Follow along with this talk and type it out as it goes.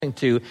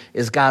to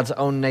is God's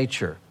own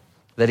nature,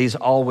 that he's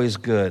always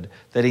good,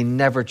 that he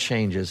never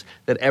changes,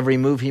 that every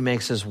move he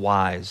makes is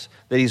wise,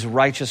 that he's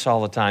righteous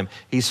all the time,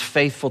 he's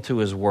faithful to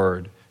his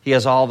word, he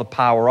has all the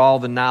power, all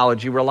the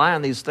knowledge. You rely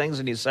on these things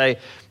and you say,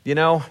 you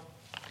know,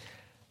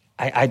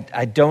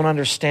 I don't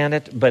understand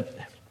it, but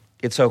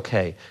it's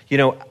okay. You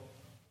know,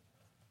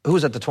 who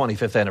was at the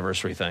 25th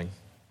anniversary thing?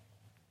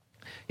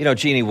 You know,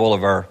 Jeannie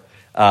Woolever.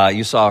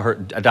 You saw her,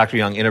 Dr.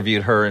 Young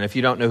interviewed her, and if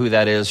you don't know who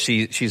that is,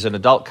 she's an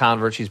adult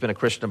convert. She's been a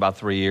Christian about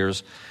 3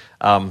 years.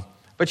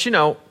 But you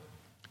know,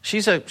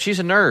 she's a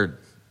nerd.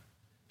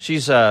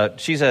 She's a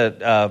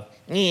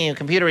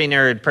computery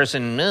nerd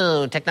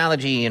person,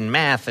 technology and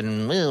math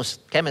and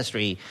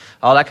chemistry,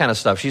 all that kind of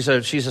stuff. She's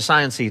a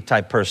sciencey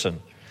type person.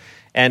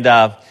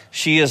 And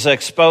she is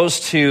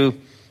exposed to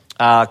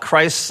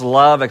Christ's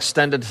love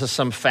extended to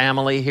some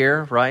family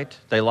here, right?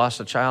 They lost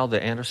a child,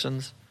 the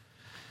Andersons.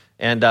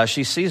 And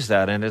she sees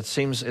that, and it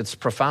seems it's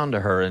profound to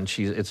her, and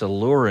it's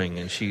alluring,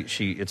 and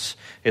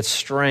it's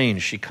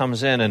strange. She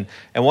comes in, and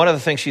one of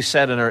the things she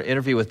said in her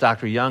interview with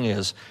Dr. Young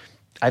is,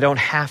 I don't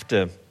have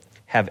to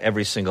have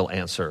every single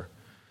answer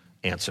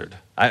answered,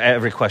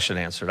 every question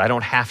answered. I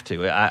don't have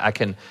to. I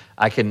can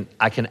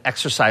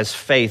exercise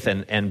faith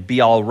and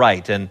be all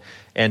right. And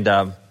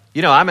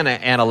you know, I'm an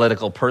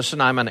analytical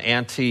person. I'm an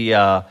anti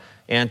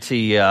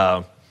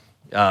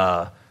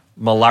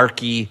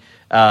malarkey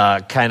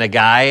kind of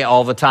guy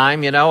all the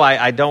time. You know,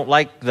 I don't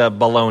like the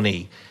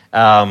baloney.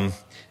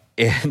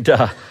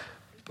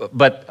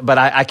 But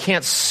I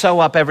can't sew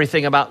up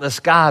everything about this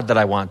God that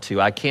I want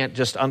to. I can't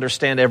just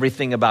understand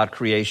everything about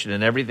creation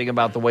and everything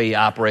about the way he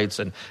operates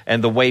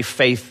and the way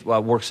faith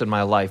works in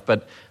my life.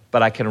 But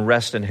I can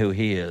rest in who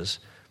he is.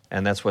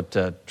 And that's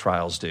what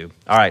trials do.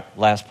 All right,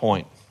 last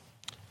point.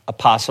 A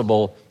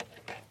possible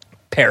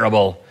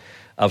parable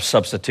of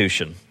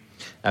substitution.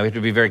 Now, we have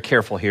to be very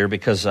careful here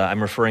because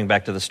I'm referring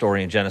back to the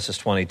story in Genesis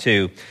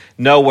 22.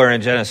 Nowhere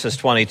in Genesis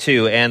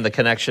 22 and the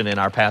connection in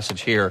our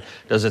passage here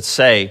does it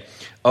say,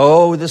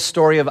 oh, this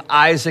story of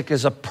Isaac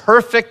is a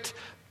perfect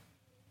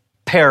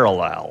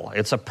parallel.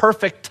 It's a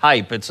perfect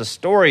type. It's a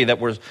story that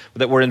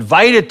we're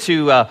invited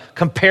to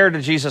compare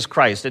to Jesus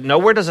Christ. And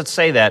nowhere does it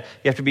say that.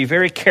 You have to be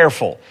very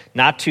careful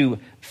not to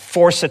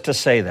force it to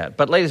say that.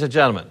 But ladies and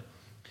gentlemen,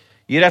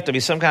 you'd have to be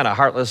some kind of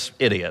heartless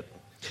idiot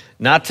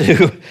not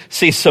to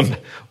see some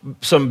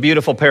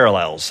beautiful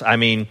parallels. I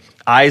mean,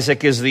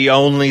 Isaac is the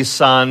only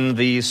son,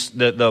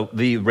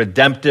 the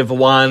redemptive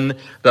one,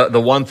 the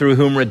one through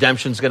whom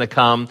redemption's going to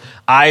come.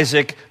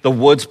 Isaac, the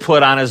wood's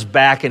put on his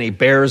back, and he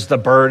bears the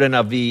burden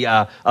of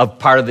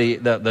part of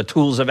the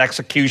tools of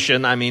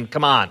execution. I mean,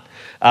 come on.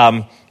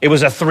 It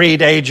was a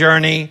 3-day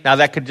journey. Now,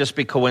 that could just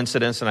be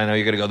coincidence, and I know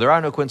you're going to go, there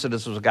are no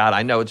coincidences with God.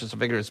 I know it's just a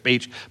figure of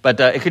speech, but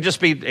it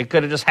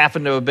could have just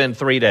happened to have been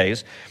 3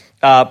 days.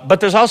 But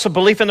there's also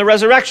belief in the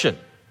resurrection.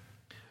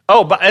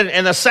 Oh,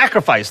 and the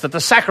sacrifice, that the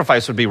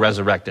sacrifice would be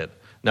resurrected,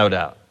 no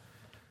doubt.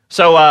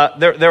 So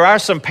there are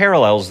some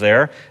parallels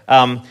there.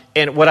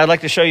 And what I'd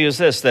like to show you is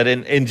this, that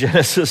in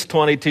Genesis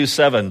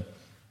 22:7,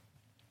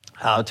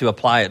 to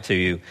apply it to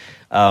you,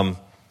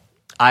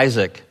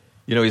 Isaac,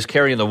 you know, he's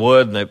carrying the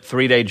wood and the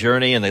 3-day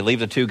journey, and they leave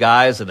the two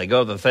guys, and they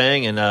go to the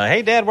thing, and,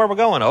 hey, Dad, where are we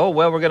going? Oh,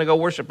 well, we're going to go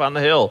worship on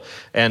the hill.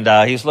 And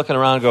he's looking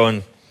around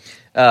going,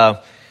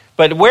 but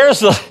where is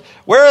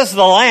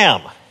the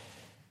lamb?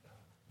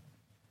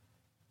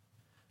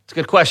 It's a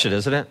good question,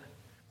 isn't it?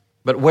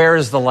 But where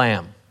is the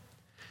lamb?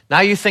 Now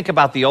you think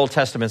about the Old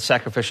Testament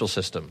sacrificial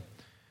system,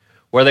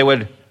 where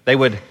they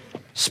would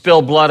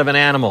spill blood of an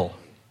animal,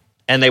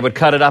 and they would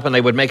cut it up, and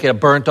they would make it a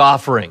burnt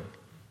offering,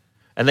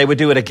 and they would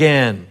do it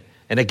again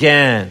and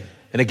again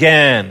and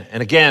again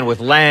and again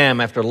with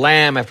lamb after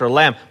lamb after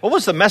lamb. What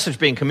was the message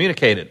being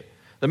communicated?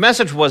 The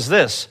message was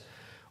this: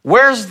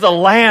 where's the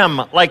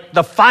lamb, like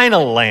the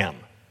final lamb?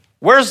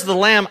 Where's the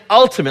lamb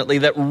ultimately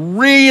that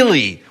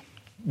really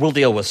will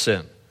deal with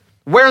sin?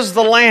 Where's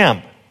the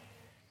lamb?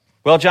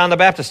 Well, John the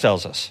Baptist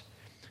tells us,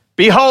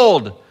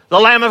 behold, the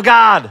Lamb of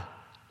God,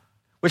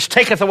 which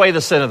taketh away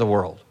the sin of the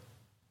world.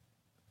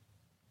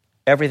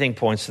 Everything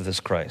points to this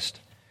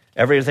Christ.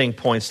 Everything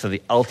points to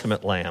the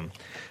ultimate lamb.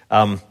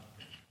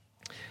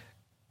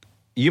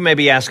 You may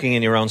be asking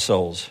in your own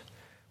souls,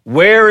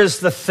 where is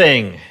the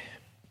thing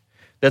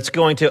that's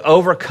going to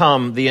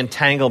overcome the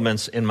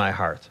entanglements in my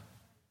heart?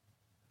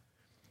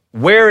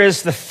 Where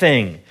is the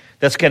thing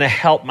that's going to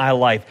help my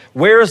life?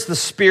 Where is the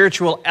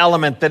spiritual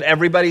element that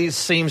everybody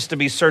seems to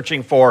be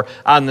searching for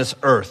on this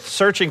earth?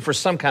 Searching for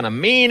some kind of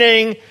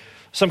meaning,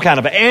 some kind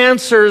of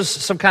answers,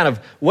 some kind of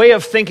way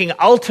of thinking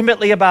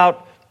ultimately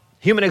about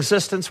human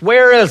existence.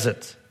 Where is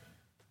it?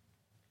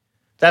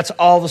 That's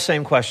all the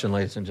same question,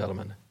 ladies and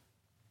gentlemen.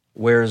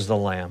 Where's the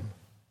lamb?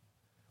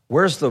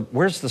 Where's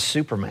the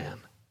Superman?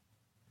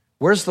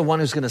 Where's the one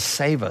who's going to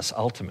save us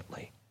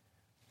ultimately?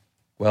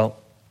 Well,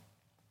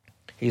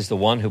 he's the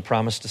one who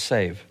promised to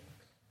save.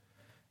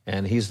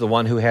 And he's the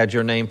one who had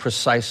your name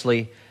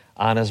precisely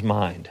on his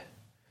mind.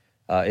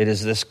 It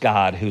is this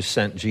God who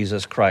sent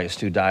Jesus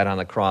Christ, who died on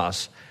the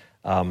cross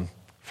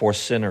for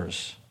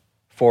sinners,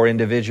 for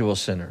individual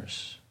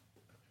sinners,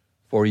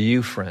 for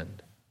you,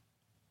 friend.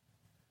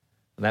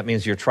 And that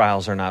means your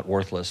trials are not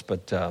worthless,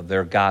 but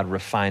they're God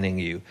refining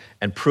you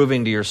and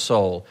proving to your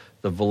soul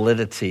the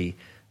validity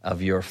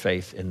of your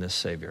faith in this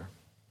Savior.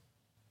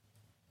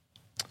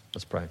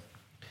 Let's pray.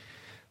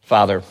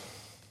 Father,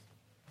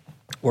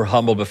 we're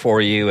humble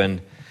before you,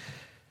 and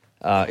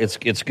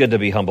it's good to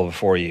be humble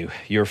before you.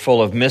 You're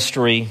full of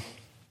mystery.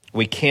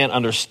 We can't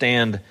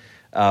understand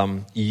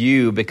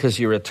you because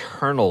you're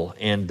eternal,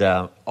 and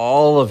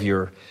all of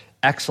your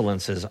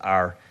excellences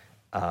are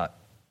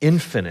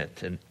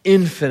infinite and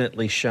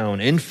infinitely shown,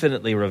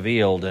 infinitely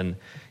revealed, and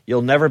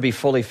you'll never be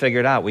fully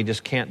figured out. We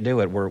just can't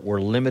do it.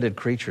 We're limited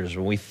creatures,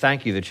 and we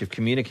thank you that you've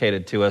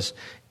communicated to us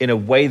in a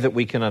way that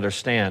we can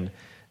understand.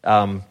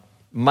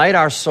 Might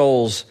our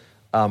souls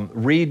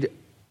read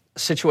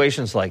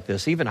situations like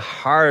this, even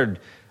hard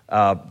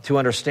to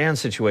understand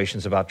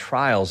situations about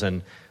trials,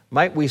 and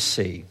might we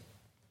see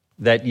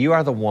that you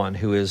are the one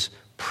who is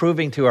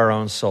proving to our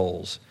own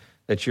souls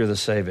that you're the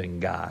saving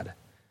God.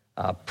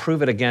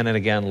 Prove it again and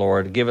again,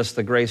 Lord. Give us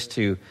the grace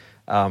to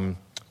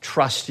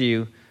trust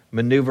you,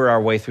 maneuver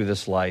our way through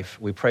this life.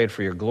 We pray it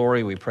for your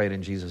glory. We pray it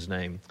in Jesus'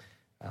 name.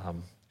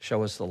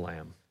 Show us the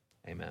Lamb.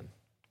 Amen.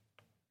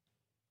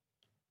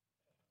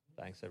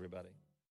 Thanks, everybody.